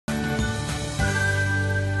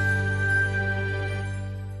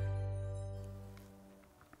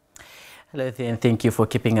Hello there, and thank you for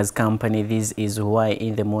keeping us company. This is Y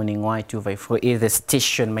in the Morning, Y254 is the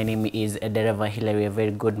station. My name is Dereva Hilary. A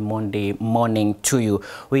very good Monday morning to you.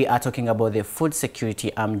 We are talking about the food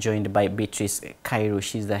security. I'm joined by Beatrice Cairo.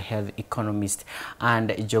 She's the health economist,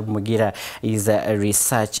 and Job Mugira is a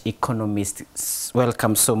research economist.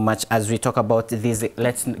 Welcome so much. As we talk about this,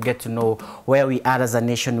 let's get to know where we are as a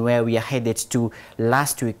nation, where we are headed to.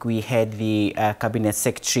 Last week, we had the Cabinet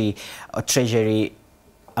Secretary, Treasury,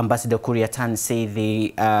 Ambassador Kuriatan say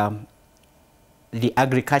the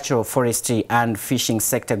agricultural, forestry and fishing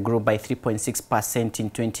sector grew by 3.6% in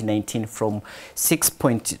 2019 from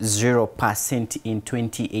 6.0% in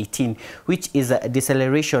 2018, which is a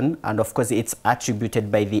deceleration, and of course it's attributed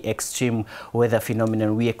by the extreme weather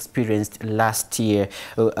phenomenon we experienced last year.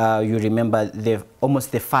 You remember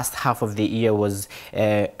almost the first half of the year was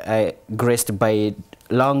graced by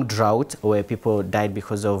long drought where people died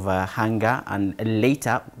because of hunger, and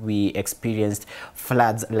later we experienced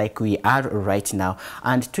floods like we are right now.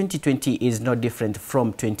 And 2020 is no different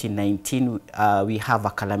from 2019. We have a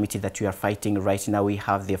calamity that we are fighting right now. We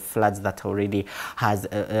have the floods that already has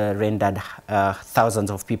rendered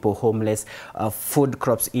thousands of people homeless. Food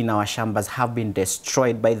crops in our shambas have been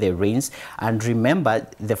destroyed by the rains. And remember,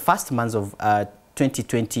 the first months of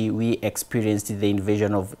 2020 we experienced the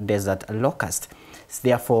invasion of desert locust.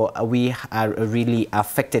 Therefore, we are really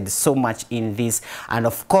affected so much in this. And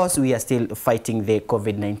of course, we are still fighting the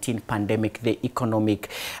COVID-19 pandemic. The economic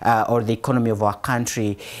or the economy of our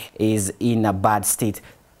country is in a bad state.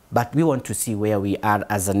 But we want to see where we are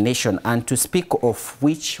as a nation. And to speak of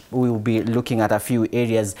which, we will be looking at a few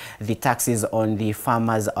areas. The taxes on the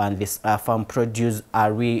farmers and this farm produce.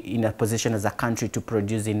 Are we in a position as a country to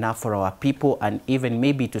produce enough for our people and even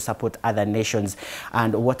maybe to support other nations?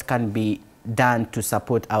 And what can be done to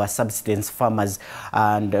support our subsistence farmers,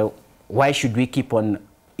 and why should we keep on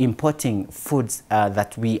importing foods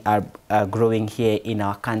that we are growing here in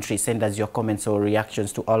our country? Send us your comments or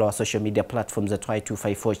reactions to all our social media platforms at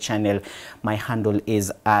Y254 channel. My handle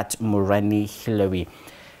is at Murani Hilary.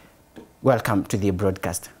 Welcome to the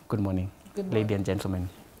broadcast. Good morning, ladies and gentlemen.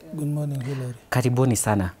 Good morning, Hilary. Karibuni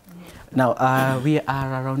sana. Now we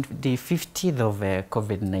are around the 50th of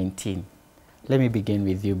COVID-19. Let me begin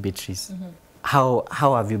with you, Beatrice. How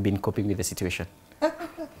have you been coping with the situation?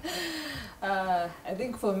 I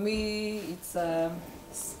think for me, it's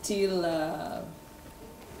still, I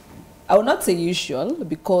will not say usual,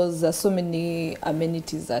 because there's so many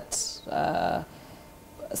amenities that,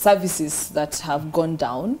 services that have gone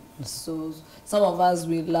down. So some of us,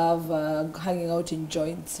 we love hanging out in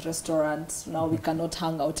joints, restaurants. Now we cannot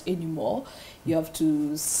hang out anymore. You have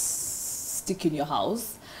to stick in your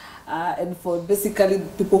house. And for basically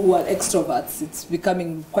people who are extroverts, it's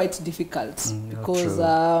becoming quite difficult because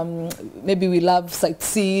maybe we love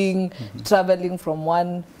sightseeing, traveling from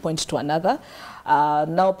one point to another.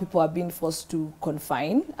 Now people are being forced to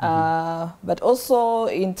confine, but also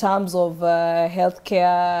in terms of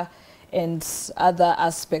healthcare and other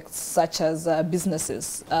aspects such as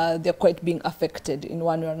businesses, they're quite being affected in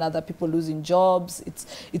one or another. People losing jobs,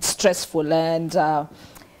 it's stressful, and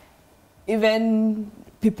even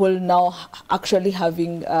people now actually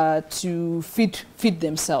having to feed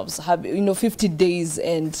themselves. Have 50 days,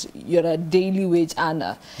 and you're a daily wage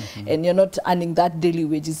earner, and you're not earning that daily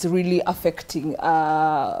wage. It's really affecting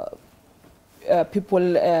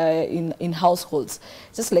people in households.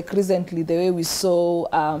 Just like recently, the way we saw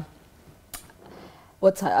a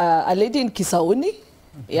lady in Kisauni.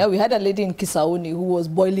 Yeah, we had a lady in Kisauni who was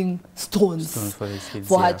boiling stones for his kids,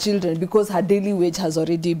 for her children, because her daily wage has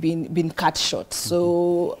already been cut short.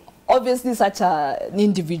 So obviously such an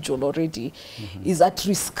individual already is at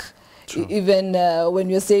risk. Even when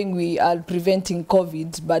you're saying we are preventing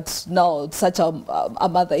COVID, but now such a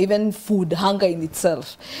mother, even food, hunger in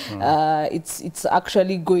itself, it's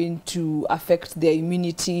actually going to affect their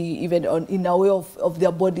immunity, even in a way of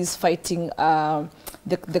their bodies fighting the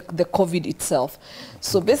COVID itself.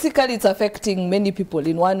 So basically it's affecting many people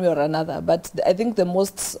in one way or another, but I think the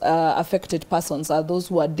most affected persons are those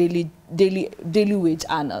who are daily wage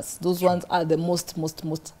earners. Those ones are the most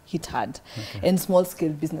hit hard, and small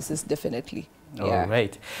scale businesses definitely. All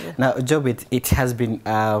right. Yeah. Now, Job, it has been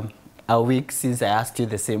a week since I asked you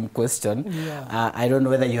the same question. I don't know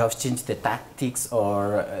whether you have changed the tactics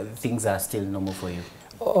or things are still normal for you.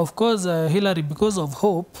 Of course, Hilary, because of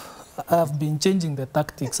hope, I've been changing the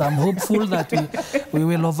tactics. I'm hopeful that we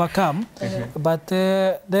will overcome. But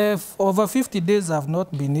the over 50 days have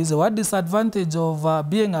not been easy. What disadvantage of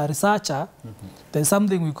being a researcher, there's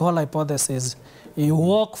something we call hypothesis. You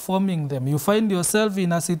walk forming them. You find yourself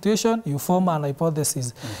in a situation, you form an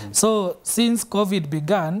hypothesis. So since COVID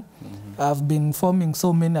began, I've been forming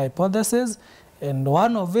so many hypotheses, and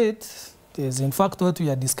one of it is in fact what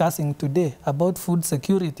we are discussing today about food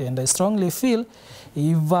security. And I strongly feel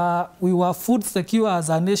if we were food secure as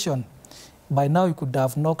a nation, by now we could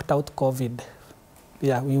have knocked out COVID.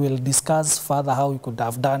 Yeah, we will discuss further how we could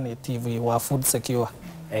have done it if we were food secure.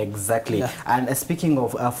 Exactly. Yeah. And speaking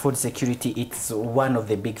of food security, it's one of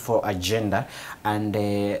the big four agenda. And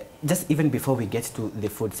just even before we get to the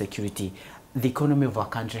food security, the economy of our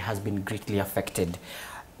country has been greatly affected.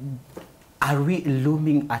 Are we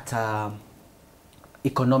looming at an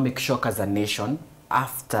economic shock as a nation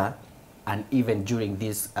after and even during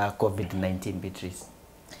this COVID-19, Beatrice?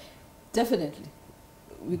 Definitely.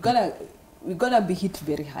 We're gonna be hit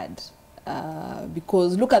very hard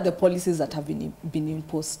because look at the policies that have been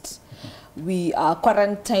imposed. We are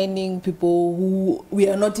quarantining people who we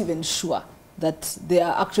are not even sure that they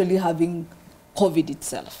are actually having COVID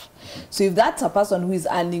itself. So if that's a person who is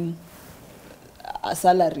earning a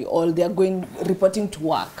salary or they are reporting to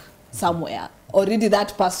work somewhere, already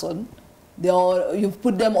that person, you've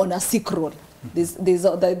put them on a sick roll. There's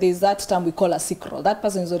that term we call a sick roll. That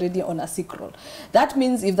person is already on a sick roll. That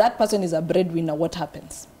means if that person is a breadwinner, what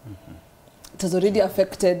happens? It has already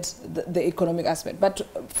affected the economic aspect. But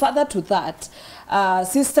further to that,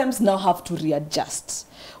 systems now have to readjust.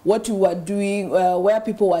 What you were doing, where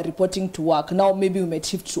people were reporting to work, now maybe we might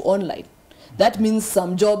shift to online. That means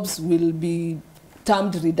some jobs will be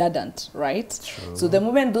termed redundant, right? True. So the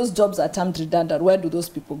moment those jobs are termed redundant, where do those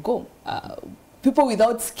people go? People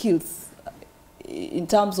without skills in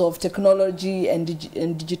terms of technology and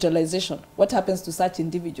digitalization, what happens to such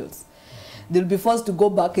individuals? They'll be forced to go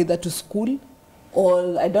back either to school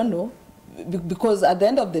or I don't know, because at the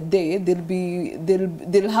end of the day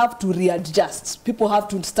they'll have to readjust. People have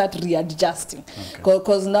to start readjusting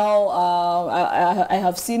because now I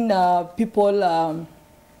have seen people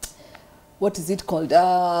what is it called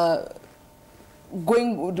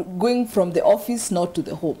going from the office now to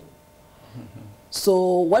the home.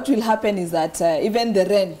 So what will happen is that even the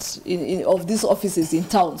rent of these offices in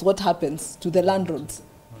towns, what happens to the landlords?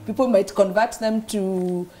 People might convert them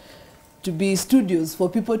to be studios for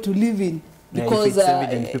people to live in, because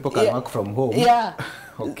evident, people can work from home. Yeah.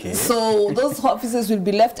 Okay. So those offices will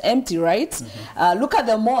be left empty, right? Look at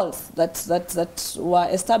the malls that were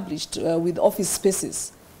established with office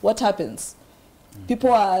spaces. What happens?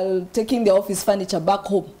 People are taking their office furniture back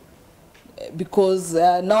home, because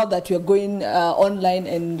now that we are going online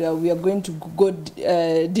and we are going to go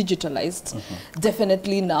digitalized,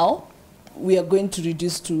 definitely now we are going to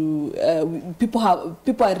reduce to people are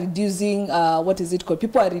reducing what is it called?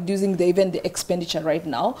 People are reducing even the expenditure right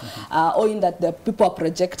now, owing that the people are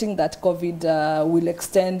projecting that COVID will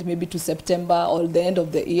extend maybe to September or the end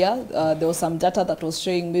of the year. There was some data that was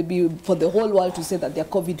showing maybe for the whole world to say that they're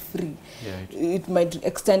COVID free. Yeah, it might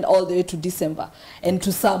extend all the way to December. And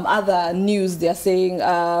to some other news, they're saying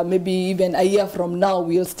maybe even a year from now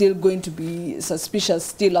we're still going to be suspicious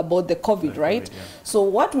still about the COVID, right? Yeah. So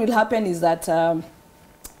what will happen is that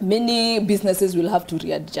many businesses will have to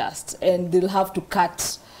readjust and they'll have to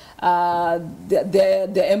cut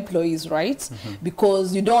their employees, right?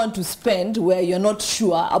 Because you don't want to spend where you're not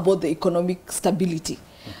sure about the economic stability.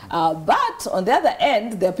 But on the other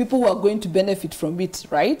end, there are people who are going to benefit from it,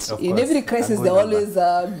 right? In every crisis, there are always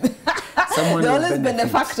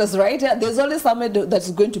benefactors, right? Yeah, there's always somebody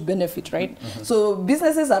that's going to benefit, right? So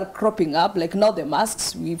businesses are cropping up, like now the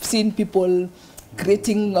masks. We've seen people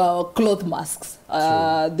creating cloth masks.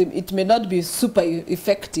 It may not be super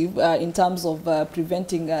effective in terms of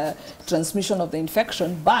preventing transmission of the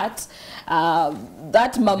infection, but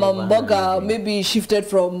that Mama Mboga maybe shifted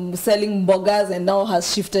from selling mbogas and now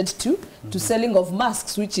has shifted to selling of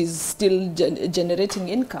masks, which is still generating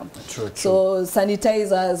income. True. So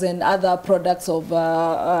sanitizers and other products of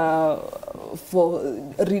for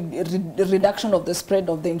reduction of the spread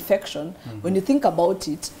of the infection. When you think about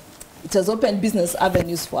it, it has opened business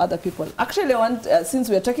avenues for other people. Actually, I want, since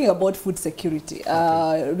we are talking about food security,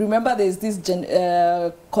 remember there's this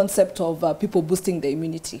concept of people boosting the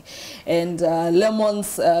immunity. And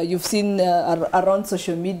lemons, you've seen around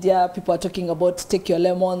social media, people are talking about take your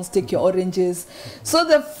lemons, take your oranges. So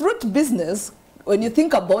the fruit business, when you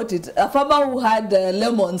think about it, a farmer who had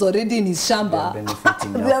lemons already in his shamba,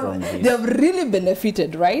 they have really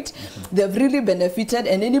benefited, right? They have really benefited,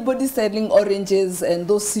 and anybody selling oranges and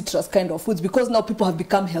those citrus kind of foods, because now people have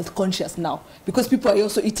become health conscious now, because people are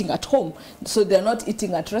also eating at home, so they're not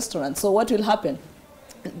eating at restaurants. So what will happen?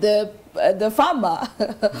 The the farmer,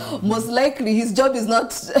 most likely his job is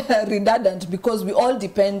not redundant, because we all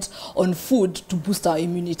depend on food to boost our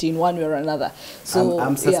immunity in one way or another. So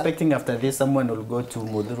I'm suspecting after this someone will go to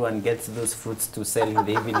Muduru and get those fruits to sell in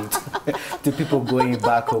the evening to people going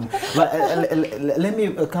back home. But let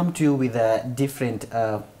me come to you with a different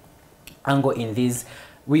angle in this.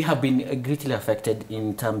 We have been greatly affected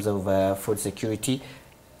in terms of food security.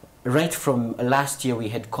 Right from last year, we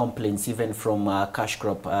had complaints even from cash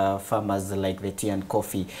crop farmers like the tea and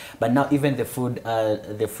coffee. But now even the food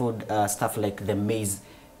stuff like the maize,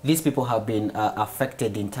 these people have been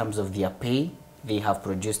affected in terms of their pay. They have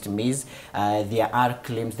produced maize. There are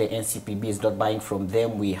claims the NCPB is not buying from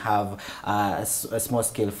them. We have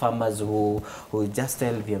small-scale farmers who just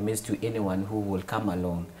sell their maize to anyone who will come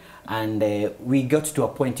along. And we got to a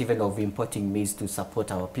point even of importing maize to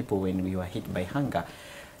support our people when we were hit by hunger.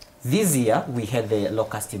 This year, we had the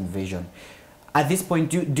locust invasion. At this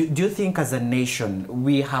point, do you think as a nation,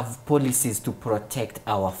 we have policies to protect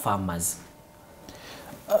our farmers?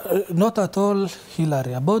 Not at all,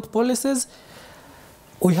 Hilary. About policies,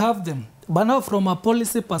 we have them. But now from a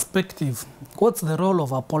policy perspective, what's the role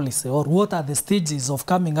of a policy, or what are the stages of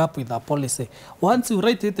coming up with a policy? Once you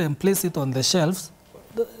write it and place it on the shelves,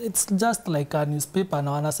 it's just like a newspaper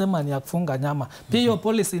na wanasema ni ya kufunga nyama. Pia hiyo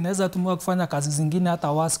policy inaweza tumiwa kufanya kazi zingine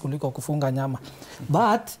hata worse kuliko kufunga nyama.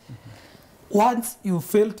 But once you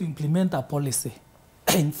fail to implement a policy,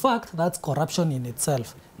 in fact, that's corruption in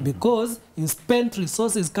itself. Because you spent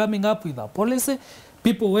resources coming up with a policy,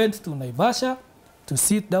 people went to Naivasha to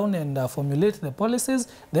sit down and formulate the policies,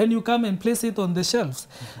 then you come and place it on the shelves.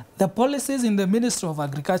 The policies in the Ministry of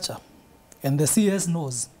Agriculture, and the CS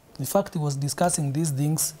knows. In fact, he was discussing these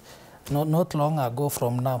things not long ago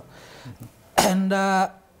from now. And I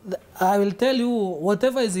will tell you,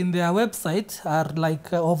 whatever is in their website are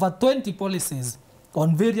like over 20 policies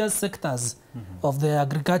on various sectors of the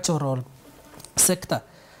agricultural sector.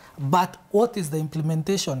 But what is the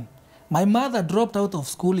implementation? My mother dropped out of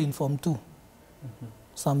school in Form 2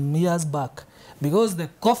 some years back because the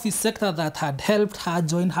coffee sector that had helped her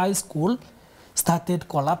join high school started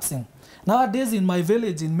collapsing. Nowadays in my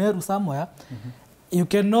village in Meru somewhere, you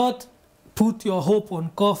cannot put your hope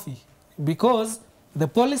on coffee because the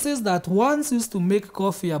policies that once used to make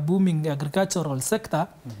coffee a booming agricultural sector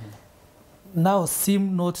now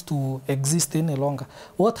seem not to exist any longer.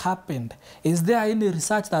 What happened? Is there any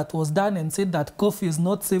research that was done and said that coffee is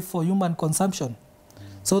not safe for human consumption?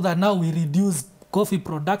 So that now we reduce coffee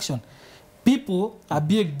production. People are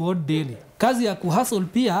being bored daily. Kazi ya kuhustle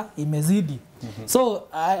pia imezidi. So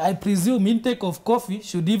I presume intake of coffee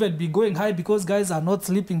should even be going high because guys are not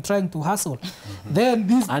sleeping trying to hustle. Then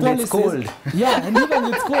these and policies, it's cold. Yeah, and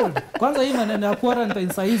even it's cold. Kwanza hii maneno ya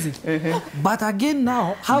quarantine saizi. But again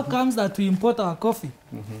now, how comes that we import our coffee?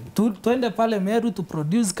 Tuende pale Meru to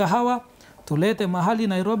produce kahawa, tulete mahali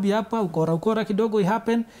Nairobi hapa, ukora kidogo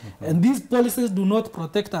happen, and these policies do not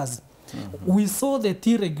protect us. We saw the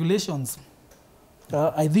tea regulations,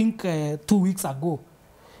 I think 2 weeks ago.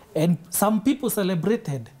 And some people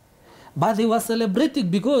celebrated, but they were celebrating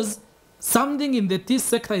because something in the tea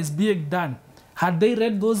sector is being done. Had they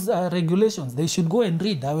read those regulations, they should go and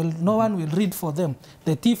read. No one will read for them.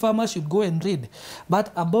 The tea farmers should go and read.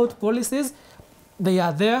 But about policies, they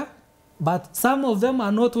are there, but some of them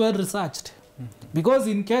are not well researched. Because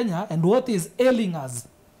in Kenya, and what is ailing us,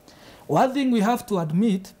 one thing we have to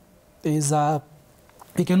admit is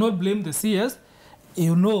we cannot blame the CS.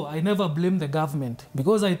 You know, I never blame the government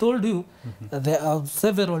because I told you there are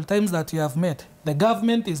several times that we have met. The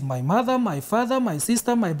government is my mother, my father, my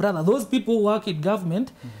sister, my brother. Those people who work in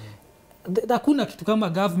government, hakuna kitu kama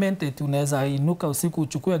government eti unaweza inuka usiku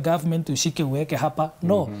uchukue government ushike uweke hapa.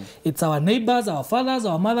 No, it's our neighbors, our fathers,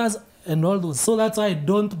 our mothers, and all those. So that's why I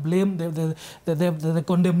don't blame the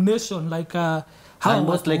condemnation like how. And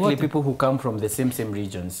most likely people who come from the same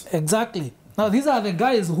regions. Exactly. Now, these are the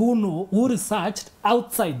guys who know, who researched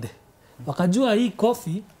outside. Wakajua hii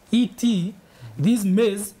coffee, hii tea, this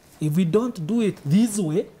maize, if we don't do it this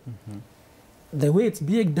way, the way it's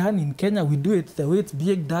being done in Kenya, we do it the way it's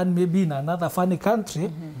being done maybe in another funny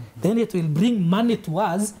country, then it will bring money to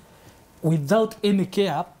us without any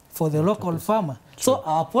care for the local farmer. So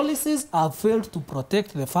our policies have failed to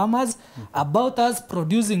protect the farmers. About us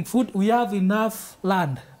producing food, we have enough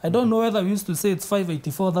land. I don't know whether we used to say it's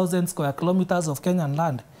 584,000 square kilometers of Kenyan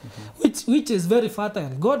land, which is very fertile.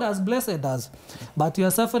 God has blessed us. But we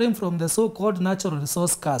are suffering from the so-called natural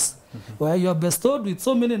resource curse, where you are bestowed with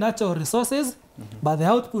so many natural resources, but the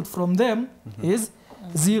output from them is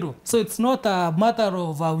zero. So it's not a matter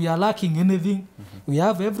of we are lacking anything. We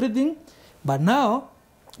have everything, but now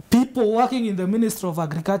people working in the Ministry of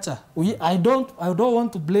Agriculture, I don't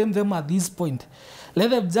want to blame them at this point.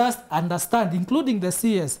 Let them just understand, including the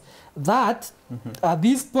CS, that at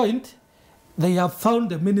this point, they have found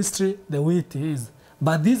the ministry the way it is.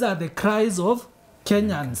 But these are the cries of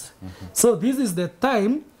Kenyans. So this is the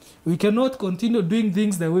time we cannot continue doing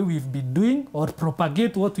things the way we've been doing or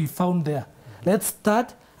propagate what we found there. Let's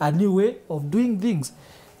start a new way of doing things.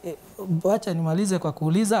 Wacha nimalize kwa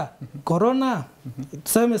kuuliza, corona,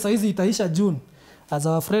 tuseme saizi itaisha June, as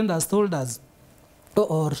our friend has told us,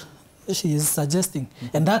 or she is suggesting,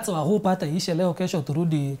 and that's our hope, hata iishe leo kesho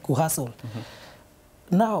turudi kuhustle.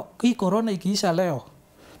 Now, hii corona ikiisha leo,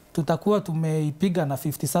 tutakuwa tumeipiga na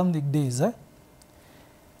 50 something days.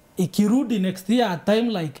 Ikirudi next year at time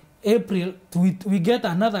like April, we get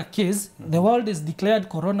another case, the world is declared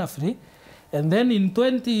corona free, and then in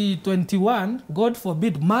 2021, God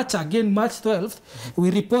forbid, March 12th,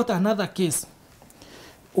 we report another case.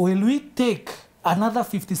 Will we take another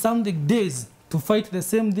 50 something days to fight the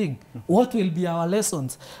same thing? What will be our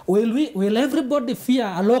lessons? Will everybody fear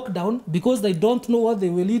a lockdown because they don't know what they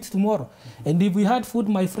will eat tomorrow? And if we had food,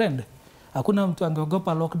 my friend, hakuna mtu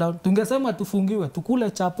angeogopa lockdown. Tungesema tufungiwe,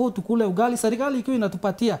 tukule chapo, tukule ugali, serikali ikiwa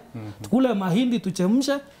inatupatia. Tukule mahindi,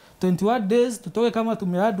 tuchemshe, 21 days, tutoke kama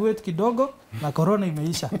tumeadd weight kidogo, na corona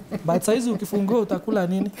imeisha. But saizi ukifungiwa utakula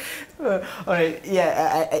nini? All right,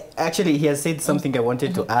 yeah, actually he has said something I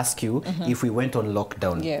wanted to ask you. If we went on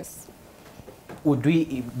lockdown, yes, would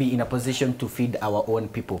we be in a position to feed our own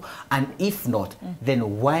people? And if not,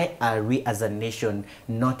 then why are we as a nation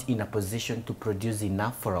not in a position to produce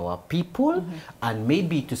enough for our people and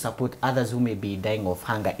maybe to support others who may be dying of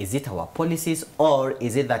hunger? Is it our policies, or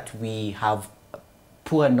is it that we have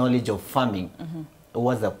poor knowledge of farming?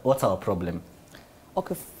 What's our problem?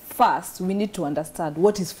 Okay, first we need to understand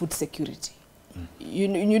what is food security. You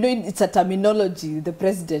know, it's a terminology the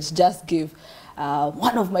president just gave.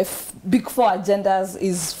 One of my big 4 agendas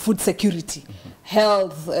is food security,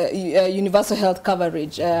 health, universal health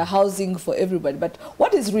coverage, housing for everybody. But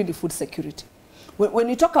what is really food security? When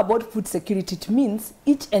you talk about food security, it means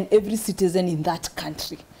each and every citizen in that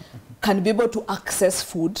country can be able to access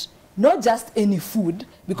food, not just any food,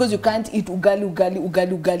 because you can't eat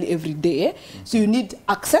ugali every day. So you need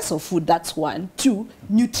access of food, that's one. 2,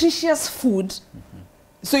 nutritious food.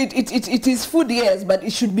 So it is food, yes, but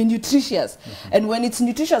it should be nutritious. And when it's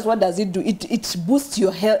nutritious, what does it do? It boosts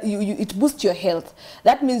your health. It boosts your health.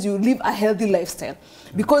 That means you live a healthy lifestyle.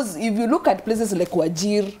 Because if you look at places like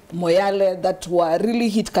Wajir, Moyale, that were really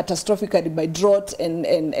hit catastrophically by drought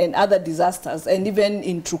and other disasters, and even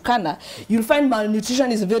in Turkana, you'll find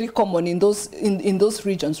malnutrition is very common in those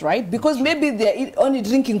regions, right? Because maybe they're only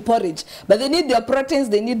drinking porridge, but they need their proteins,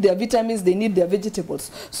 they need their vitamins, they need their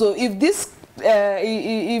vegetables. So if this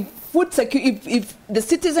if the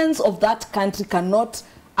citizens of that country cannot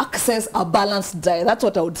access a balanced diet, that's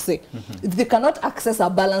what I would say. If they cannot access a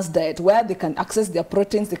balanced diet where they can access their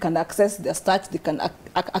proteins, they can access their starch, they can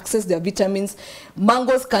access their vitamins,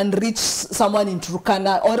 mangoes can reach someone in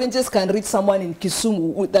Turkana, oranges can reach someone in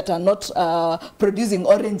Kisumu that are not producing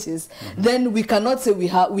oranges, then we cannot say we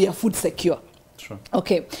are food secure. Sure.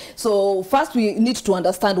 Okay, so first we need to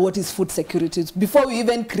understand what is food security before we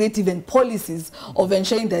even create policies of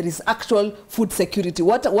ensuring there is actual food security.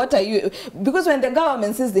 What are you? Because when the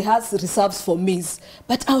government says they have reserves for maize,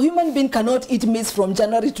 but a human being cannot eat maize from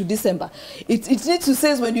January to December. It needs to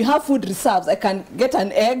say when you have food reserves, I can get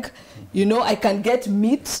an egg, you know, I can get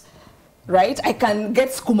meat, right? I can get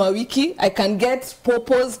skuma wiki, I can get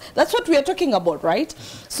pawpaws. That's what we are talking about, right?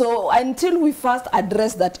 So until we first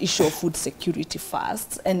address that issue of food security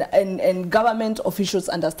first, and government officials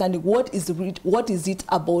understanding what is it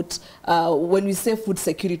about when we say food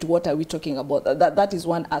security, what are we talking about? That is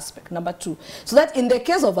one aspect. Number 2, so that in the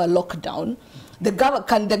case of a lockdown,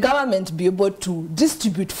 can the government be able to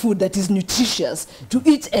distribute food that is nutritious to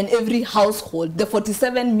each and every household, the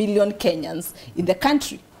 47 million Kenyans in the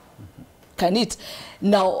country? Can it?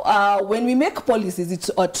 Now, when we make policies, it's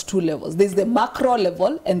at 2 levels. There's the macro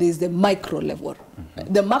level and there's the micro level.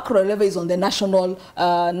 The macro level is on the national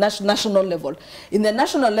level. In the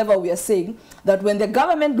national level, we are saying that when the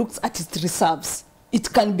government looks at its reserves,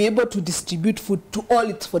 it can be able to distribute food to all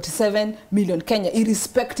its 47 million Kenya,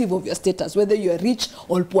 irrespective of your status, whether you are rich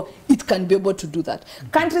or poor, it can be able to do that.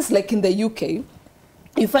 Countries like in the UK,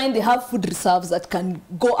 you find they have food reserves that can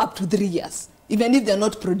go up to 3 years. Even if they're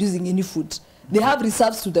not producing any food. They have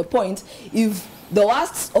reserves to the point, if the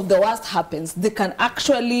worst of the worst happens, they can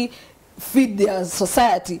actually feed their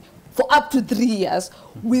society for up to 3 years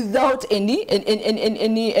without any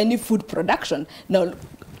food production. Now,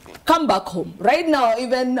 come back home. Right now,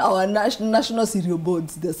 even our national cereal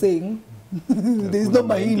boards, they're saying there is no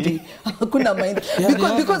mahindi. Hakuna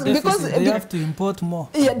mahindi. Because they have to import more.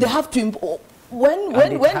 Yeah, they have to import. When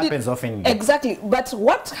happens often. Exactly. But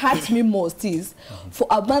what hurts me most is for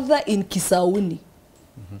a mother in Kisauni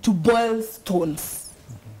to boil stones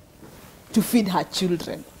to feed her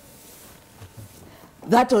children.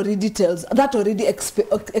 That already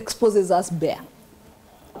exposes us bare.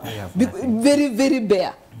 Very, very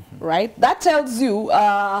bare, right? That tells you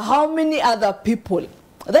how many other people,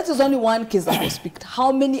 that is only one case that was picked,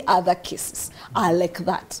 how many other cases are like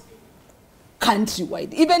that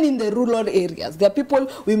countrywide. Even in the rural areas, there are people,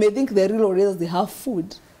 we may think the rural areas, they have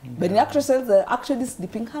food, but in actual sense, they're actually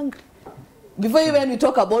sleeping hungry. Before even we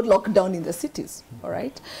talk about lockdown in the cities, all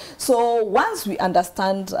right? So once we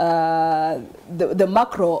understand the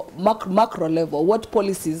macro level, what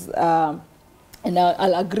policies, and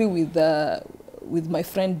I'll agree with my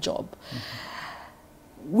friend Job,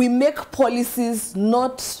 we make policies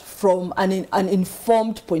not from an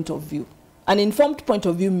informed point of view. An informed point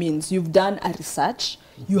of view means you've done a research,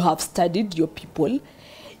 you have studied your people,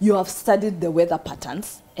 you have studied the weather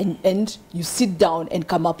patterns, and you sit down and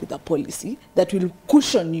come up with a policy that will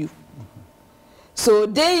cushion you. So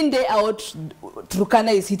day in, day out,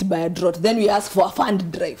 Turkana is hit by a drought, then we ask for a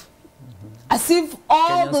fund drive. As if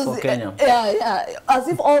all as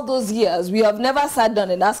if all those years we have never sat down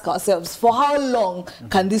and asked ourselves, for how long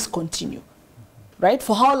can this continue? Right?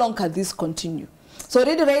 For how long can this continue? So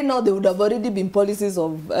already right now there would have already been policies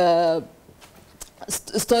of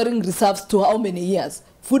storing reserves to how many years?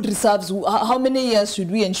 Food reserves, how many years should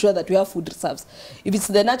we ensure that we have food reserves? If it's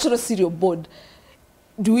the Natural Cereal Board,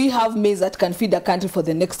 do we have maize that can feed the country for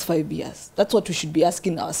the next 5 years? That's what we should be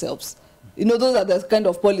asking ourselves. You know, those are the kind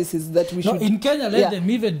of policies that we should... In Kenya, let them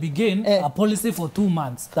even begin a policy for 2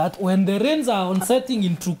 months, that when the rains are onsetting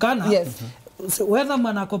in Turkana,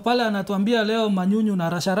 weatherman ako pale anatuambia leo manyunyu na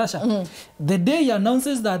rasha. The day he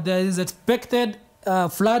announces that there is expected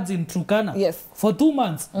floods in Turkana for 2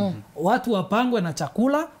 months, watu wapangwe na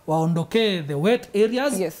chakula, waondoke the wet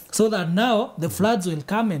areas, so that now the floods will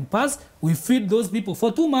come and pass. We feed those people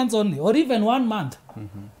for 2 months only, or even 1 month.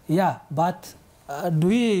 Yeah, but do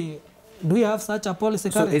we have such a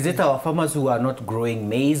policy? So is it our farmers who are not growing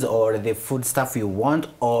maize or the food stuff we want,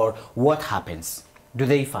 or what happens? Do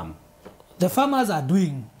they farm? The farmers are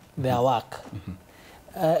doing their work.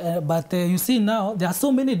 But you see now, there are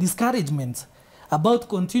so many discouragements about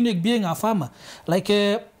continuing being a farmer. Like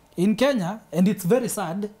in Kenya, and it's very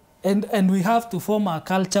sad, and we have to form a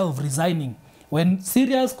culture of resigning. When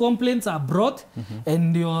serious complaints are brought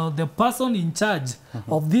and you're the person in charge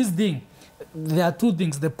of this thing, there are two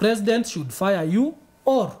things. The president should fire you,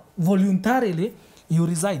 or voluntarily you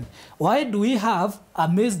resign. Why do we have a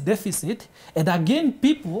maize deficit? And again,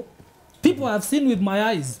 people I've seen with my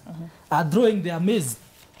eyes are throwing their maize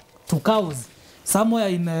to cows somewhere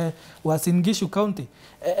in Gishu County.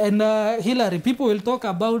 And Hillary, people will talk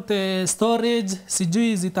about storage,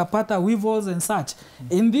 sijui zitapata weevils and such.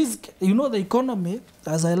 In this, you know, the economy,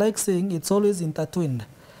 as I like saying, it's always intertwined.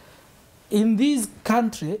 In this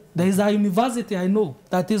country, there is a university I know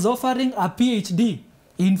that is offering a PhD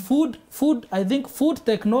in food, I think food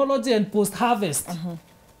technology and post-harvest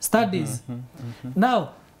studies.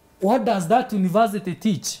 Now, what does that university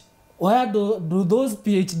teach? Where do those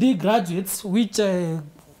PhD graduates, which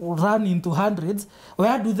run into hundreds,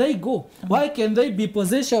 where do they go? Why can they be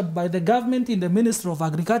possessioned by the government in the Ministry of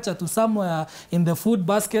Agriculture to somewhere in the food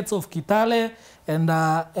baskets of Kitale and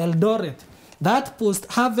Eldoret? That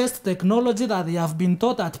post-harvest technology that they have been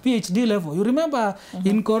taught at PhD level. You remember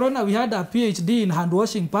in Corona, we had a PhD in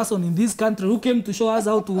hand-washing person in this country who came to show us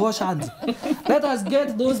how to wash hands. Let us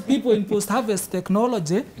get those people in post-harvest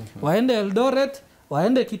technology. Waende Eldoret,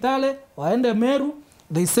 waende Kitale, waende Meru.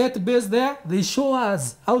 They set base there. They show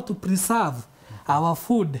us how to preserve our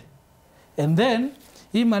food. And then,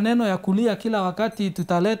 hii maneno ya kulia kila wakati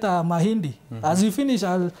tutaleta mahindi. As we finish,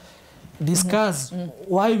 I'll discuss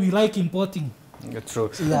why we like importing. That's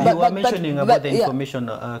true. You were mentioning about the information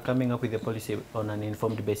coming up with a policy on an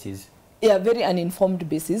informed basis. Yeah, very uninformed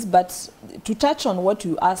basis. But to touch on what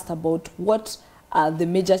you asked about, what are the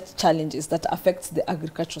major challenges that affect the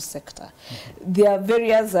agricultural sector? There are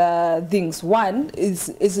various things. One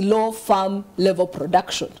is low farm level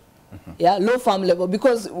production. Yeah, low farm level,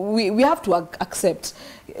 because we have to accept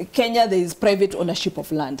Kenya, there is private ownership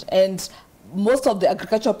of land, and most of the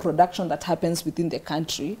agricultural production that happens within the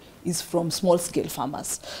country is from small-scale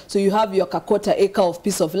farmers. So you have your quarter acre of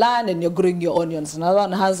piece of land and you're growing your onions. Another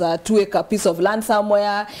one has a 2-acre piece of land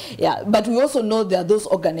somewhere. Yeah, but we also know there are those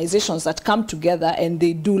organizations that come together and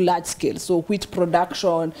they do large scale. So wheat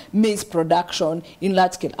production, maize production in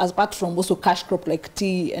large scale, apart from also cash crop like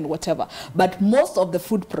tea and whatever. But most of the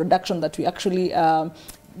food production that we actually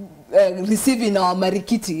receive in our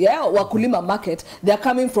Marikiti, Wakulima market, they are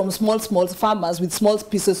coming from small farmers with small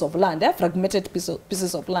pieces of land, fragmented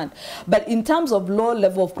pieces of land. But in terms of low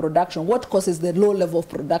level of production, what causes the low level of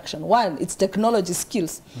production? One, it's technology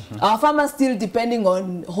skills. Our farmers still depending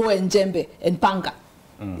on hoe and djembe and panga.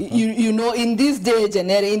 You know, in this day and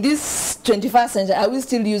era, in this 21st century, are we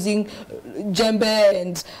still using djembe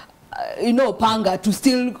and you know, panga to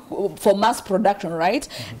still for mass production, right?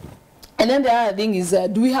 And then the other thing is,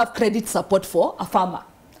 do we have credit support for a farmer?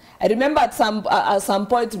 I remember at some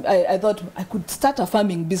point I thought I could start a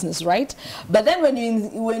farming business, right? But then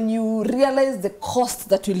when you realize the cost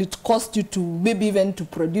that will it cost you to maybe even to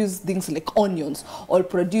produce things like onions or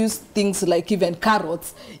produce things like even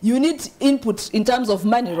carrots, you need input in terms of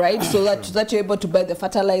money, right? So that you're able to buy the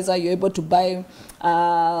fertilizer, you're able to buy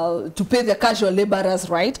to pay the casual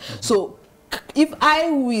laborers, right? So if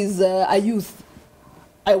I was a youth,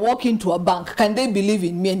 I walk into a bank, can they believe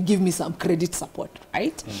in me and give me some credit support,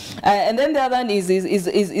 right? And then the other one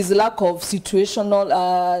is lack of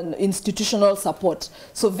situational, institutional support.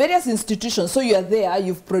 So various institutions, so you are there,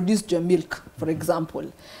 you've produced your milk, for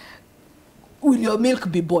example. Will your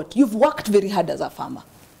milk be bought? You've worked very hard as a farmer.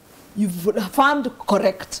 You've farmed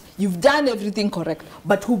correct. You've done everything correct.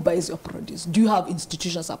 But who buys your produce? Do you have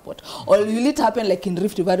institutional support? Or will it happen like in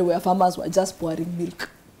Rift Valley where farmers were just pouring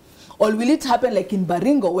milk? Or will it happen like in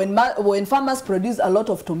Baringo when farmers produce a lot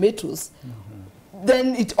of tomatoes,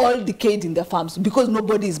 then it all decayed in the farms because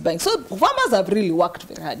nobody is buying. So farmers have really worked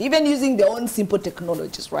very hard, even using their own simple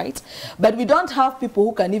technologies, right? But we don't have people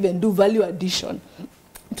who can even do value addition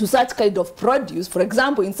to such kind of produce. For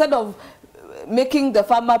example, instead of making the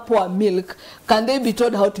farmer pour milk, can they be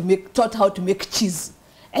taught how to make cheese?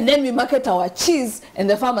 And then we market our cheese and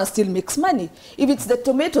the farmer still makes money. If it's the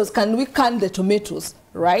tomatoes, can we can the tomatoes,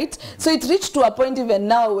 right? So it reached to a point even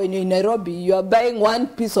now when you're in Nairobi, you are buying one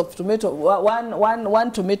piece of tomato,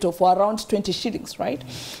 one tomato for around 20 shillings, right?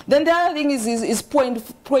 Then the other thing is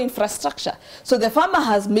poor infrastructure. So the farmer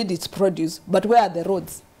has made its produce, but where are the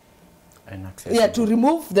roads? Yeah, to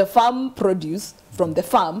remove the farm produce from the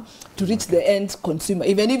farm to reach the end consumer,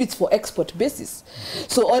 even if it's for export basis.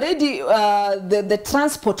 So already the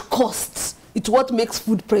transport costs, it's what makes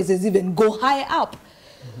food prices even go high up.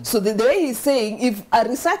 So the way he's saying, if a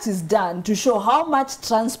research is done to show how much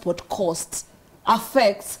transport costs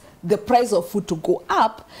affects the price of food to go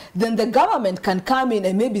up, then the government can come in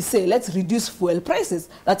and maybe say, let's reduce fuel prices.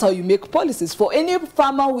 That's how you make policies. For any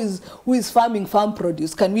farmer who is farming farm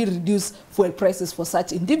produce, can we reduce fuel prices for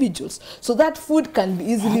such individuals? So that food can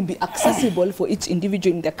easily be accessible for each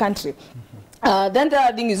individual in the country. Then the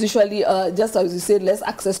other thing is usually, just as you said, less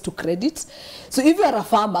access to credit. So if you are a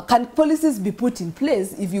farmer, can policies be put in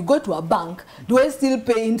place? If you go to a bank, do I still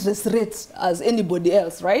pay interest rates as anybody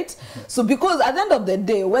else, right? So because at the end of the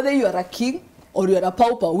day, whether you are a king or you are a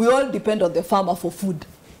pauper, we all depend on the farmer for food.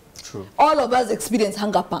 True. All of us experience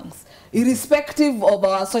hunger pangs, irrespective of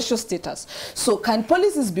our social status. So can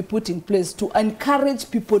policies be put in place to encourage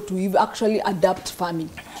people to actually adapt farming,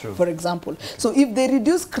 for example? So if they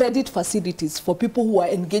reduce credit facilities for people who are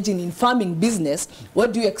engaging in farming business,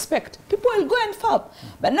 what do you expect? People will go and farm.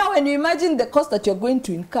 But now when you imagine the cost that you're going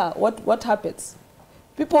to incur, what happens?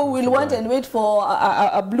 People will want and wait for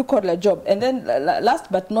a blue-collar job. And then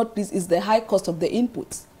last but not least is the high cost of the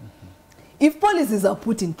inputs. If policies are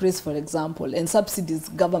put in place, for example, and subsidies,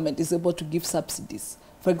 government is able to give subsidies,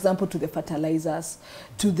 for example, to the fertilizers,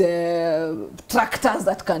 to the tractors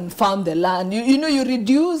that can farm the land, you know, you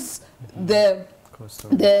reduce the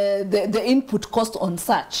input cost on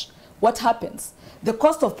such. What happens? The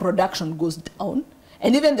cost of production goes down,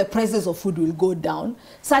 and even the prices of food will go down,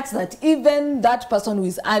 such that even that person who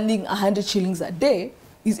is earning 100 shillings a day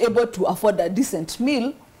is able to afford a decent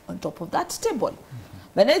meal on top of that table.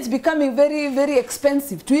 But it's becoming very, very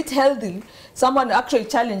expensive to eat healthily. Someone actually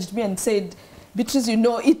challenged me and said, Beatrice, you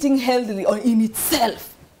know, eating healthily in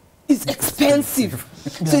itself is expensive.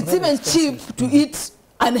 So it's even cheap to eat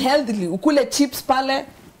unhealthily. Ukule chips pale,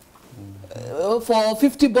 for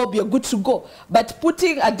 50 bob, you're good to go. But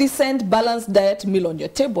putting a decent, balanced diet meal on your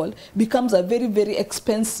table becomes a very, very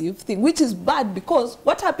expensive thing, which is bad because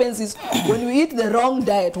what happens is when we eat the wrong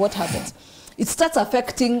diet, what happens? It starts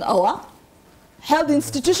affecting our health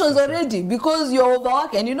institutions already, because you're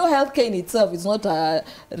overworking. And you know, healthcare in itself is not a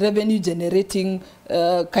revenue generating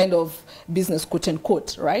kind of business, quote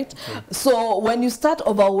unquote, right? Okay. So when you start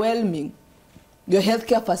overwhelming your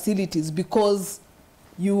healthcare facilities because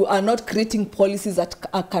you are not creating policies that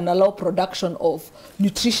can allow production of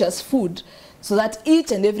nutritious food so that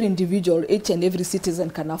each and every individual, each and every citizen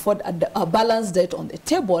can afford a balanced diet on the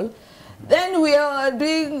table, then we are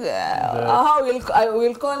doing how I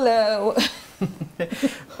will call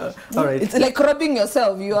all right. It's like robbing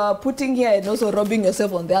yourself. You are putting here and also robbing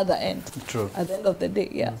yourself on the other end. True. At the end of the day,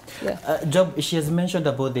 yeah. Job, she has mentioned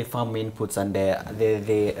about the farm inputs and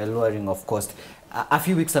the lowering of cost. A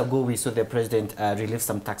few weeks ago, we saw the president relieve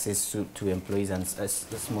some taxes to employees and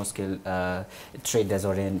small-scale traders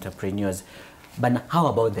or entrepreneurs. But how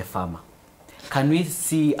about the farmer? Can we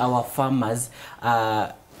see our farmers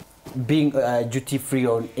being duty-free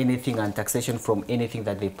on anything and taxation from anything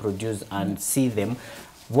that they produce, and see them,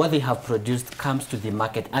 what they have produced comes to the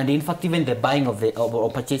market, and in fact even the buying of the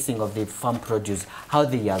or purchasing of the farm produce, how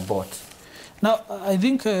they are bought? Now, I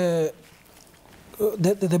think the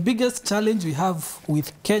biggest challenge we have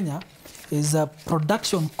with Kenya is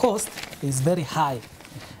production cost is very high.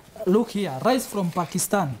 Look here, rice from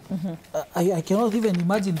Pakistan. I cannot even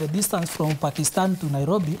imagine the distance from Pakistan to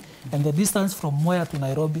Nairobi and the distance from Mwea to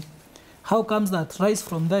Nairobi. How comes that rice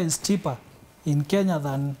from there is cheaper in Kenya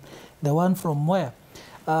than the one from Mwea?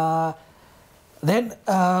 Then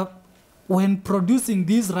when producing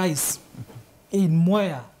this rice in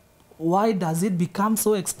Mwea, why does it become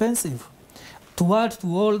so expensive? To add to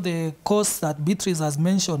all the costs that Beatrice has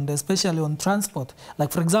mentioned, especially on transport.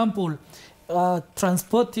 Like, for example,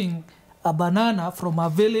 transporting a banana from a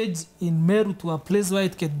village in Meru to a place where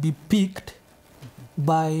it can be picked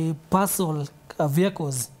by parcel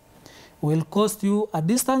vehicles will cost you a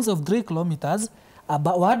distance of 3 kilometers.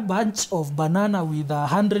 About one bunch of banana with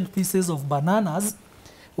 100 pieces of bananas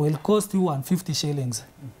will cost you 150 shillings.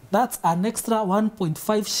 That's an extra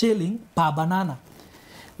 1.5 shilling per banana.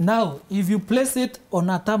 Now, if you place it on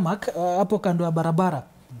a tarmac, hapo kando ya barabara,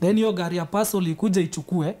 then your gari ya parcel ikuje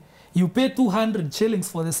ichukue, you pay 200 shillings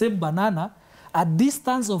for the same banana, a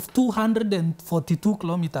distance of 242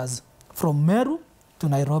 kilometers from Meru to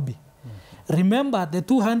Nairobi. Remember, the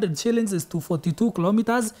 200 shillings is to 42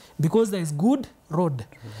 kilometers because there is good road.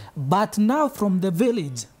 But now from the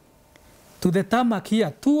village to the tarmac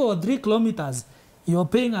here, 2 or 3 kilometers, you're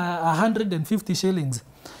paying 150 shillings.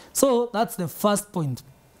 So that's the first point.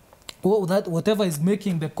 That whatever is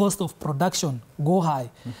making the cost of production go high,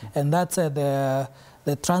 and that's the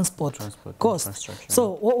transport cost.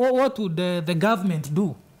 So what would the government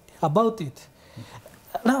do about it?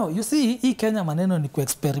 Now, you see, hii Kenya maneno ni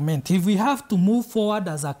ku-experiment. If we have to move forward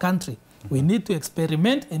as a country, we need to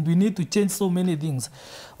experiment and we need to change so many things.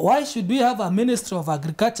 Why should we have a Ministry of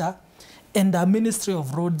Agriculture and a Ministry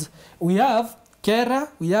of Roads? We have Kera,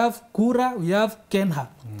 we have Kura, we have Kenha.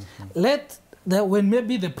 When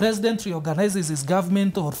maybe the president reorganizes his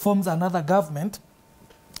government or forms another government,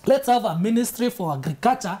 let's have a Ministry for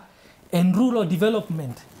Agriculture and Rural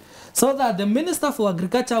Development, so that the Minister for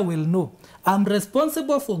Agriculture will know, I'm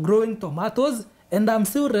responsible for growing tomatoes and I'm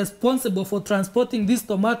still responsible for transporting these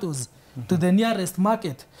tomatoes to the nearest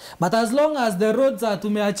market. But as long as the roads are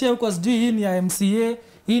tumeachia huko sijui hii ni ya MCA,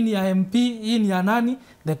 hii ni ya MP, hii ni ya nani,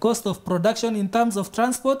 the cost of production in terms of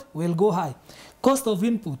transport will go high. Cost of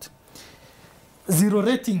input, zero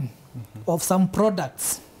rating of some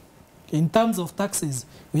products in terms of taxes.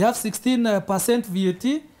 We have 16%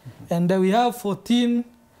 VAT and we have 14%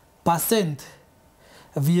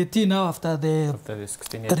 VAT now after the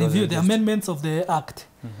review, the amendments of the Act.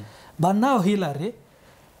 But now, Hillary,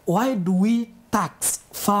 why do we tax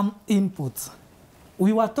farm inputs?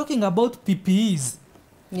 We were talking about PPEs.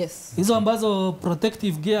 Yes. Hizo ambazo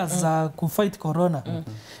protective gears za kufight corona.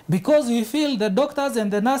 Because we feel the doctors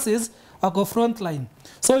and the nurses are frontline.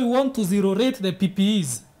 So we want to zero rate the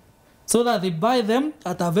PPEs so that they buy them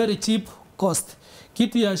at a very cheap cost.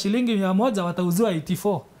 Kitu ya shilingi 100 watauziwa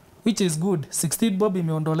 84, which is good. 16 bob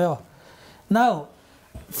imeondolewa. Now,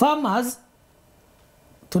 farmers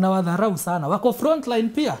tunawadharau sana. Wako frontline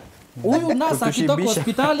pia. Huyu nasa akitoka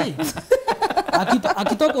hospitali.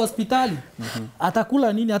 Akitoka hospitali.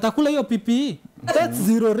 Atakula nini? Atakula hiyo PPE. That's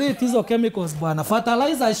zero rate hizo chemicals bwana.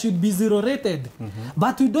 Fertilizer should be zero rated.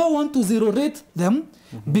 But we don't want to zero rate them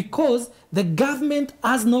because the government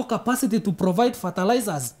has no capacity to provide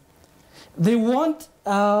fertilizers. They want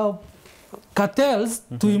cartels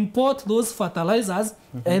to import those fertilizers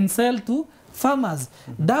and sell to farmers.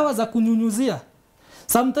 Dawa za kunyunyuzia.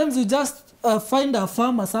 Sometimes you just find a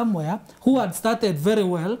farmer somewhere who had started very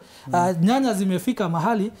well, nyanya zimefika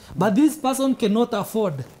mahali, but this person cannot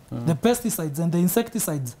afford the pesticides and the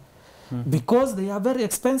insecticides because they are very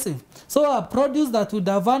expensive. So a produce that would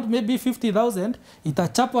have earned maybe 50,000,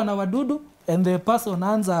 itachapwa na wadudu, and the person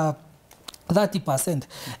earns 30%.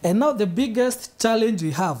 And now the biggest challenge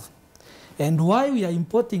we have, and why we are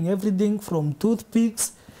importing everything from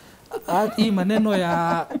toothpicks, hii maneno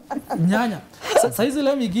ya nyanya. Saizi,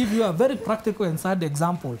 let me give you a very practical and sad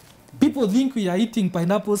example. People think we are eating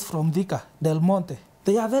pineapples from Thika, Del Monte.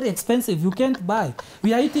 They are very expensive. You can't buy.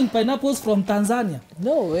 We are eating pineapples from Tanzania.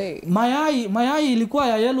 No way. Mayai ilikuwa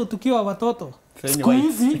ya yellow tukiwa watoto.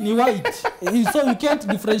 Squeezy ni white. So you can't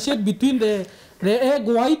differentiate between the egg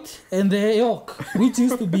white and the yolk, which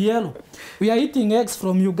used to be yellow. We are eating eggs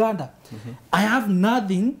from Uganda. I have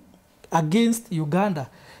nothing against Uganda.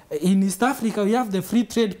 In East Africa, we have the free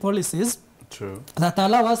trade policies that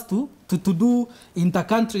allow us to do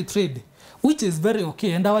inter-country trade, which is very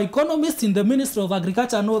okay. And our economists in the Ministry of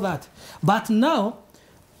Agriculture know that. But now,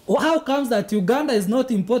 how comes that Uganda is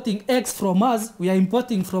not importing eggs from us, we are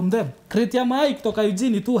importing from them? Kreti ya mayai kutoka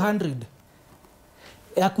Eugene 200.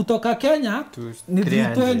 Ya kutoka Kenya ni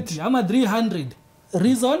 320 ama 300.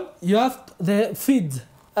 Reason, you have the feeds,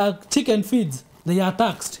 chicken feeds, they are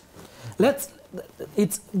taxed.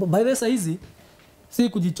 It's by the saizi, si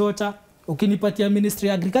kujichocha, ukinipatia Ministry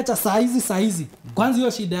of Agriculture saizi. Kwanza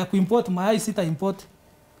hiyo shida ya kuimport mayai sita import.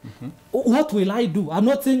 What will I do? I'm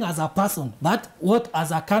not saying as a person, but what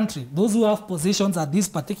as a country, those who have positions at this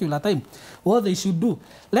particular time, what they should do.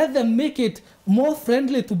 Let them make it more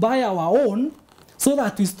friendly to buy our own so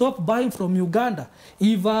that we stop buying from Uganda.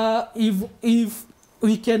 If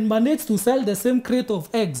we can manage to sell the same crate of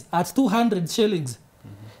eggs at 200 shillings,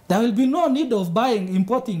 there will be no need of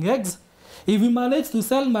importing eggs. If we manage to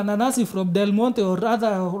sell mananasi from Del Monte or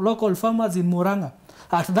other local farmers in Muranga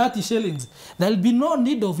at 30 shillings, there will be no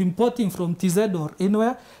need of importing from TZ or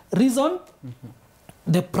anywhere. Reason,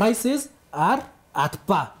 the prices are at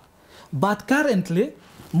par. But currently,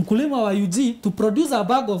 mkulima wa UG, to produce a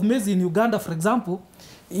bag of maize in Uganda, for example,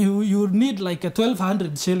 you need like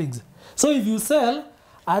 1,200 shillings. So if you sell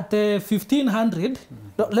at 1,500,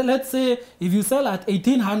 let's say if you sell at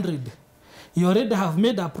 1,800, you already have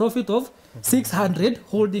made a profit of 600,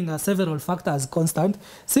 holding several factors constant.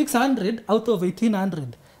 600 out of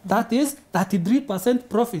 1,800, that is 33%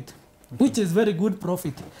 profit, which is very good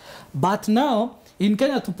profit. But now, in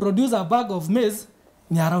Kenya, to produce a bag of maize,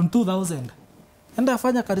 ni around 2,000. Enda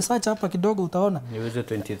fanya ka research hapa kidogo utaona. Niuze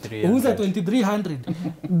 2,300. Uze 2,300.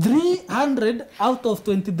 300 out of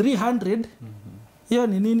 2,300. Hiyo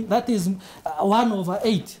ni nini? That is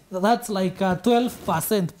 1/8. That's like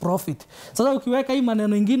 12% profit. Sasa ukiweka hii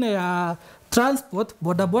maneno ingine ya transport,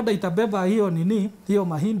 boda itabeba hiyo nini, hiyo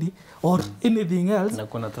mahindi or anything else. Na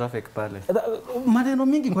kuna traffic pale. Maneno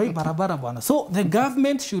mingi kwa hii barabara bwana. So the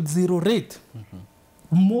government should zero rate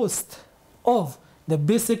most of the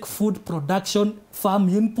basic food production farm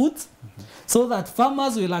inputs so that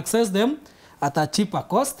farmers will access them at a cheaper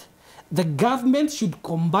cost. The government should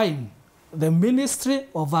combine the Ministry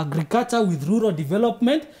of Agriculture with rural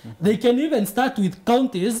development. They can even start with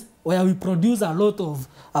counties where we produce a lot of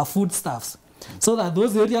foodstuffs so that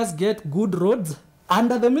those areas get good roads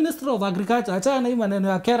under the Ministry of Agriculture. Achana hii maneno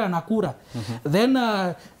ya kera na kura. Then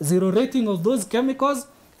zero rating of those chemicals,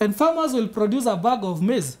 and farmers will produce a bag of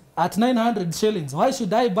maize at 900 shillings. Why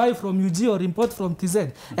should I buy from UG or import from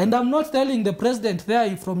TZ? And I'm not telling the president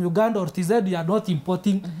there from Uganda or TZ you are not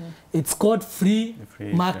importing. It's called free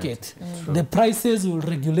market. The prices will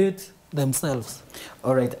regulate themselves.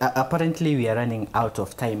 All right. Apparently we are running out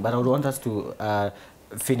of time, but I would want us to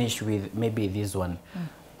finish with maybe this one.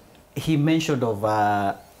 He mentioned of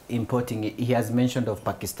importing. He has mentioned of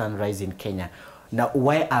Pakistan rice in Kenya. Now,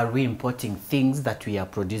 why are we importing things that we are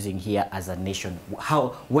producing here as a nation?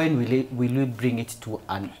 When will we bring it to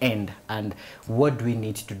an end? And what do we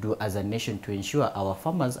need to do as a nation to ensure our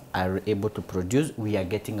farmers are able to produce, we are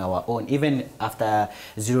getting our own? Even after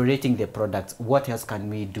zero rating the products, what else can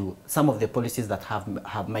we do? Some of the policies that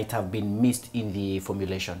might have been missed in the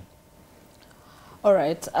formulation. All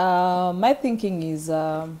right. My thinking is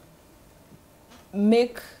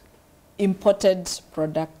make imported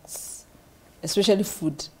products, especially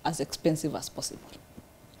food, as expensive as possible.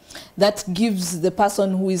 That gives the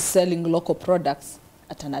person who is selling local products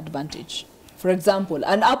at an advantage. For example,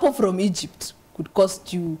 an apple from Egypt could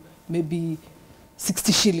cost you maybe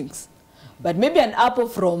 60 shillings. But maybe an apple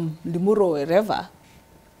from Limuru or wherever,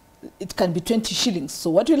 it can be 20 shillings.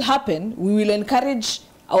 So what will happen, we will encourage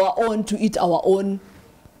our own to eat our own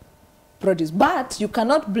produce. But you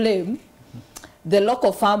cannot blame the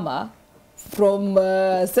local farmer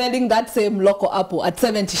selling that same local apple at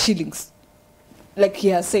 70 shillings, like he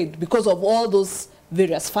has said, because of all those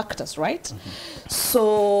various factors, right?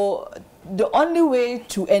 So the only way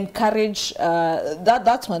to encourage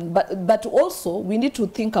that's one, but also we need to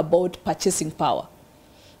think about purchasing power.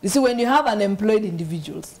 You see, when you have unemployed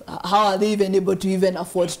individuals, how are they even able to even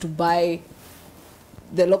afford to buy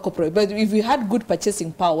the local product? But if you had good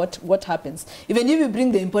purchasing power, what happens? Even if you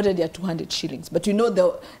bring the imported at 200 shillings, but you know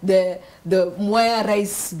the moya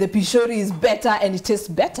rice, the pishori is better and it tastes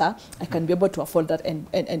better, I can be able to afford that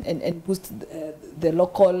and boost the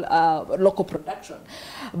local production.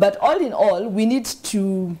 But all in all, we need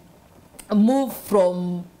to move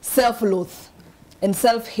from self-loath and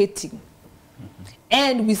self-hating.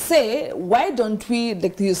 And we say, why don't we,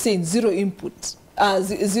 like you're saying, zero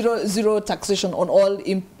taxation on all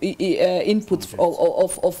inputs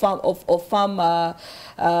of farm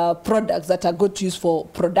products that are good to use for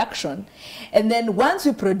production. And then once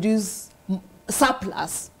we produce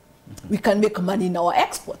surplus, we can make money in our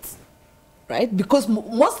exports, right? Because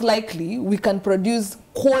most likely we can produce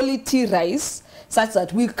quality rice such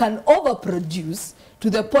that we can overproduce to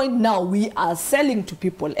the point now we are selling to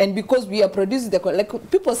people. And because we are producing like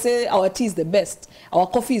people say our tea is the best, our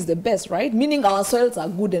coffee is the best, right? Meaning our soils are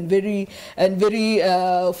good and very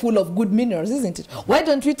full of good minerals, isn't it? Why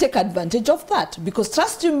don't we take advantage of that? Because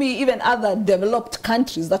trust you me, even other developed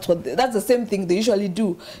countries, that's the same thing they usually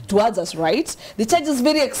do towards us, right? They charge us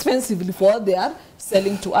very expensively for what they are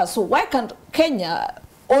selling to us. So why can't Kenya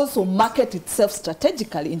also market itself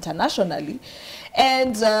strategically internationally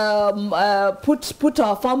and put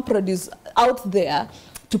our farm produce out there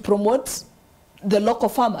to promote the local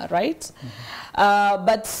farmer, right?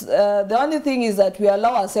 But the only thing is that we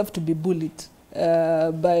allow ourselves to be bullied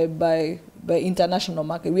by international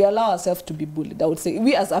market. We allow ourselves to be bullied. I would say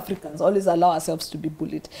we as Africans always allow ourselves to be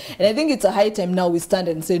bullied. And I think it's a high time now we stand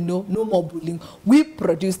and say, no more bullying. We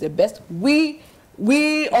produce the best. We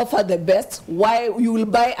offer the best. Why you will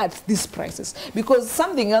buy at these prices? Because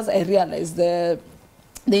something else I realized, the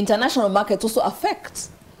international market also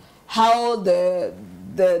affects how the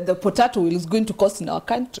potato is going to cost in our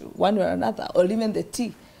country, one way or another, or even the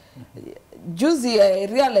tea. Juicy, I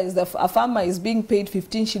realized that a farmer is being paid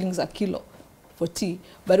 15 shillings a kilo for tea,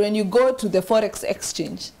 but when you go to the forex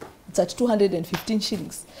exchange, it's at 215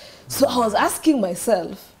 shillings. So I was asking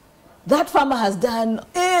myself, that farmer has done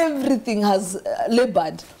everything, has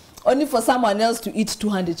labored, only for someone else to eat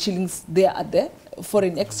 200 shillings there at the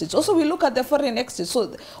foreign exchange. Also, we look at the foreign exchange.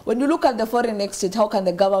 So when you look at the foreign exchange, how can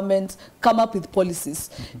the government come up with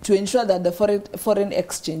policies to ensure that the foreign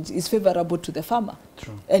exchange is favorable to the farmer?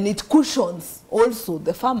 True. And it cushions also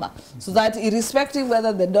the farmer, so that irrespective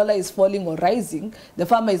whether the dollar is falling or rising, the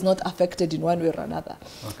farmer is not affected in one way or another.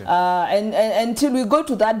 Okay. And until we go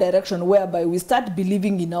to that direction whereby we start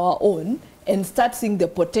believing in our own and start seeing the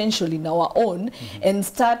potential in our own, and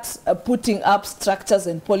start putting up structures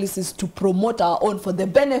and policies to promote our own for the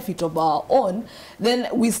benefit of our own, then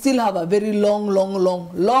we still have a very long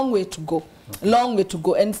way to go. Long way to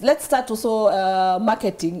go. And let's start also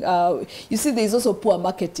marketing. You see, there is also poor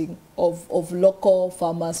marketing of local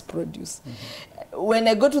farmers' produce. When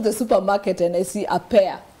I go to the supermarket and I see a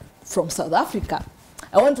pear from South Africa,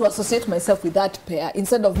 I want to associate myself with that pear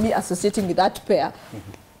instead of me associating with that pear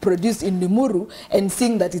produced in Limuru and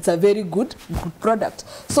seeing that it's a very good product.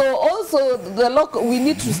 So also we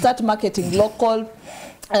need to start marketing local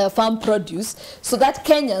farm produce so that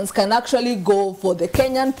Kenyans can actually go for the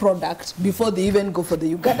Kenyan product before they even go for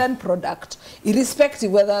the Ugandan product, irrespective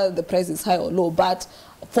whether the price is high or low. But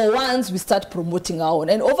for once, we start promoting our own.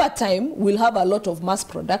 And over time, we'll have a lot of mass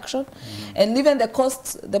production. And even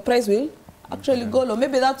the price will actually go low.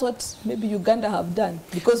 Maybe that's what Uganda have done.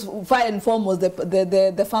 Because first and foremost,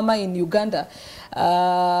 the farmer in Uganda,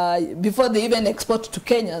 before they even export to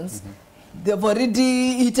Kenyans, they've already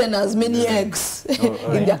eaten as many eggs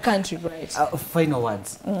in their country, right? Final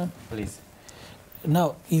words, please.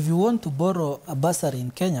 Now, if you want to borrow a bursary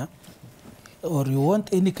in Kenya, or you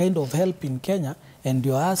want any kind of help in Kenya, and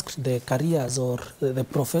you ask the careers or the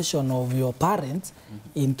profession of your parents,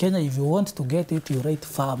 in Kenya, if you want to get it, you write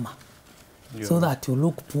farmer. So that you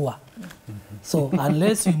look poor. So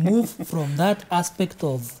unless you move from that aspect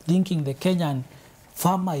of thinking the Kenyan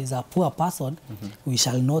farmer is a poor person, we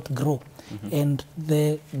shall not grow. And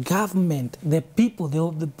the government, the people,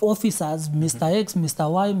 the officers, Mr. X,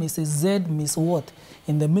 Mr. Y, Mrs. Z, Miss What,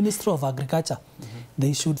 in the Ministry of Agriculture,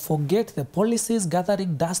 they should forget the policies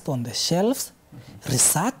gathering dust on the shelves,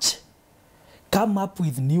 research, come up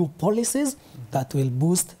with new policies that will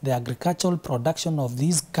boost the agricultural production of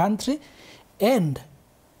this country, and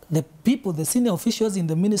the people, the senior officials in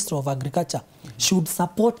the Ministry of Agriculture should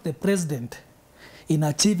support the president in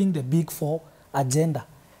achieving the Big Four agenda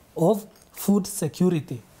of food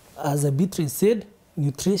security. As Beatrice said,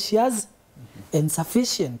 nutritious and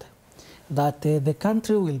sufficient, that the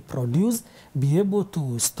country will produce, be able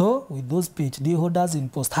to store with those PhD holders in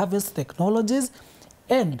post-harvest technologies,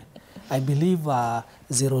 and I believe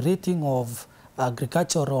zero rating of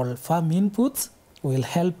agricultural farm inputs will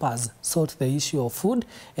help us sort the issue of food.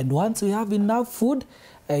 And once we have enough food,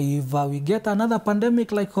 if we get another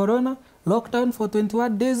pandemic like Corona, lockdown for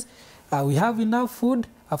 21 days, we have enough food.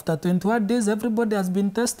 After 21 days, everybody has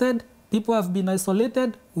been tested, people have been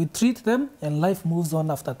isolated, we treat them, and life moves on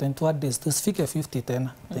after 21 days. To speak a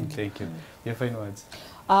 50-10. Thank you. Your final words?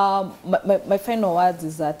 My final words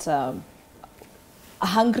is that a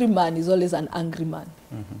hungry man is always an angry man.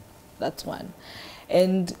 That's one.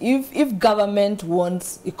 And if government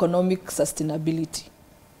wants economic sustainability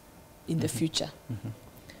in the future,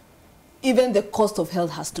 even the cost of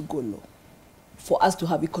health has to go low for us to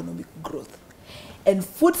have economic growth. And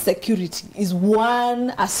food security is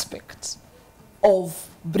one aspect of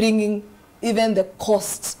bringing even the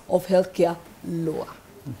costs of healthcare lower.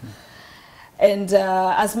 And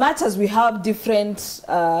as much as we have different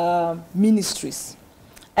ministries,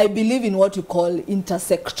 I believe in what you call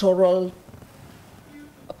intersectoral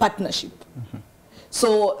partnership.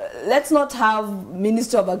 So let's not have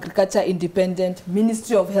Ministry of Agriculture independent,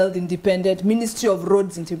 Ministry of Health independent, Ministry of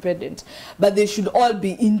Roads independent, but they should all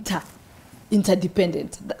be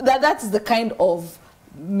interdependent. That's the kind of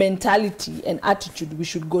mentality and attitude we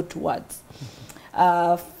should go towards.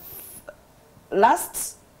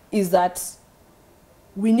 Last is that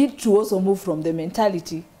we need to also move from the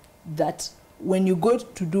mentality that when you go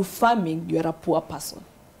to do farming, you're a poor person.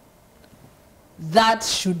 That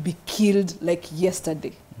should be killed like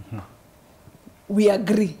yesterday. We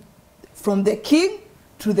agree. From the king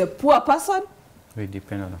to the poor person, we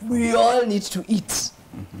depend on the farm. We all need to eat.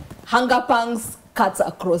 Hunger pangs cuts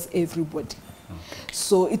across everybody.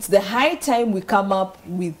 So it's the high time we come up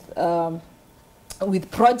with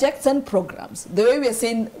projects and programs. The way we are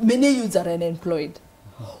saying many youths are unemployed.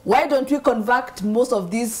 Why don't we convert most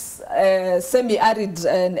of these semi-arid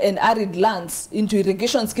and arid lands into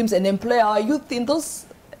irrigation schemes and employ our youth in those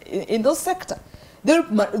sectors?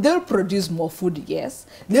 They'll produce more food, yes.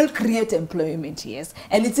 They'll create employment, yes.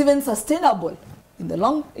 And it's even sustainable in the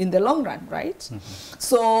long run, right?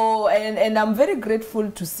 So, and I'm very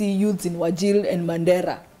grateful to see youths in Wajir and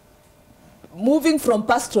Mandera moving from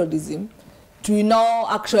pastoralism to now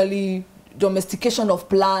actually domestication of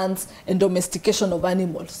plants and domestication of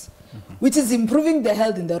animals, which is improving the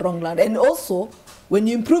health in the long run. And also, when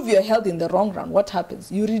you improve your health in the long run, what happens?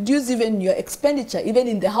 You reduce even your expenditure, even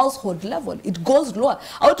in the household level. It goes lower.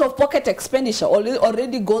 Out-of-pocket expenditure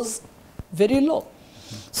already goes very low.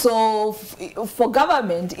 So for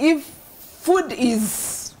government, if food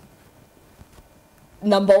is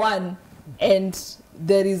number one and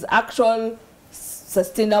there is actual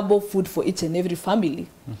sustainable food for each and every family,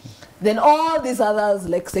 then all these others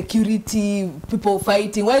like security, people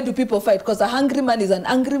fighting. Why do people fight? Because a hungry man is an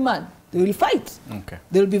angry man. They will fight.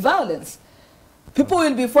 There will be violence. People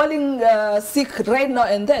will be falling sick right now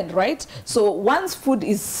and then, right? So once food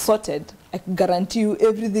is sorted, I can guarantee you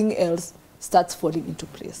everything else starts falling into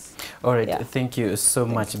place. All right, thank you so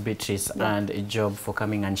much, Beatrice and Job, for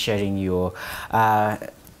coming and sharing your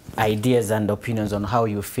ideas and opinions on how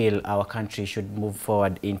you feel our country should move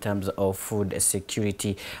forward in terms of food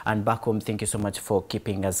security. And back home, thank you so much for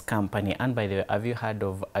keeping us company. And by the way, have you heard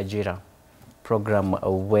of Ajira program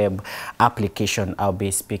web application? I'll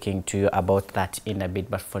be speaking to you about that in a bit,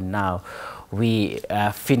 but for now we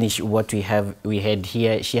finish what we had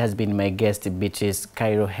here. She has been my guest, Beatrice,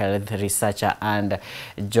 Cairo health researcher, and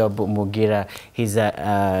Job Mugira. He's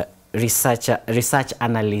a research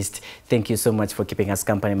analyst. Thank you so much for keeping us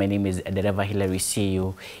company. My name is Dereva Hilary. See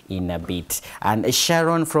you in a bit. And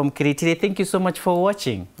Sharon from Kiritiri, thank you so much for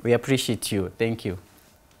watching. We appreciate you. Thank you.